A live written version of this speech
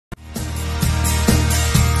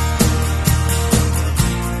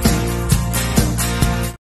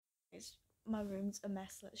my room's a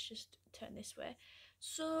mess. Let's just turn this way.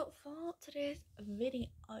 So for today's video,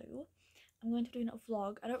 I'm going to be doing a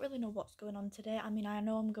vlog. I don't really know what's going on today. I mean, I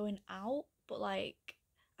know I'm going out, but like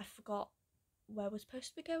I forgot where we're supposed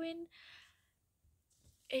to be going.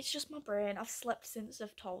 It's just my brain. I've slept since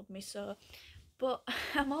they've told me so, but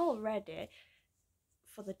I'm all ready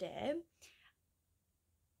for the day.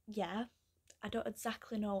 Yeah, I don't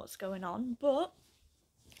exactly know what's going on, but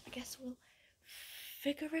I guess we'll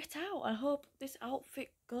figure it out. I hope this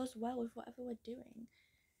outfit goes well with whatever we're doing.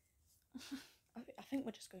 I think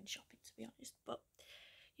we're just going shopping, to be honest, but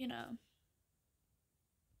you know.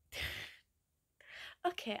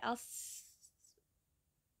 Okay, I've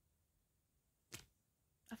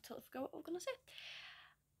totally forgot what I was gonna say.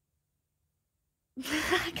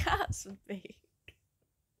 I can't speak.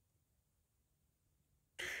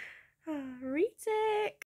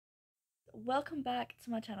 Retake. Welcome back to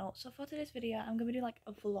my channel. So for today's video, I'm gonna do like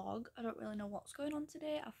a vlog. I don't really know what's going on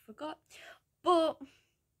today. I forgot, but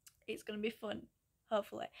it's gonna be fun,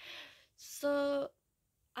 hopefully. So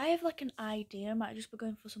I have like an idea. I might just be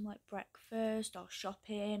going for some like breakfast or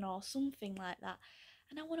shopping or something like that.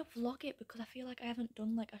 And I want to vlog it because I feel like I haven't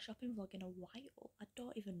done like a shopping vlog in a while. I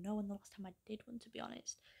don't even know when the last time I did one, to be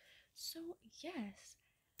honest. So yes,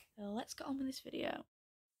 let's get on with this video.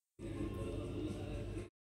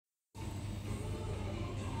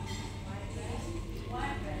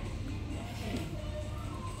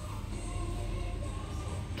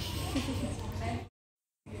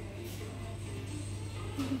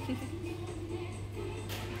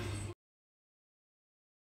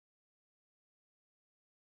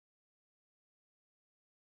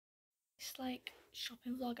 It's like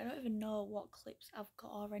shopping vlog. I don't even know what clips I've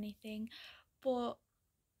got or anything, but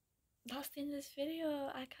that's the end of this video.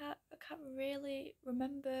 I can't really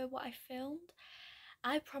remember what I filmed.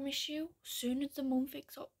 I promise you, soon as the month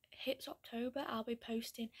hits October, I'll be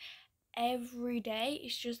posting every day.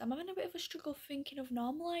 It's just I'm having a bit of a struggle thinking of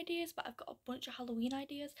normal ideas, but I've got a bunch of Halloween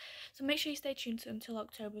ideas, so make sure you stay tuned until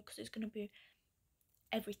October because it's going to be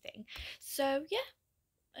everything. So yeah,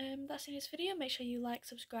 that's in this video. Make sure you like,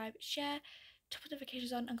 subscribe, share, turn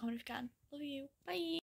notifications on, and comment if you can. Love you. Bye.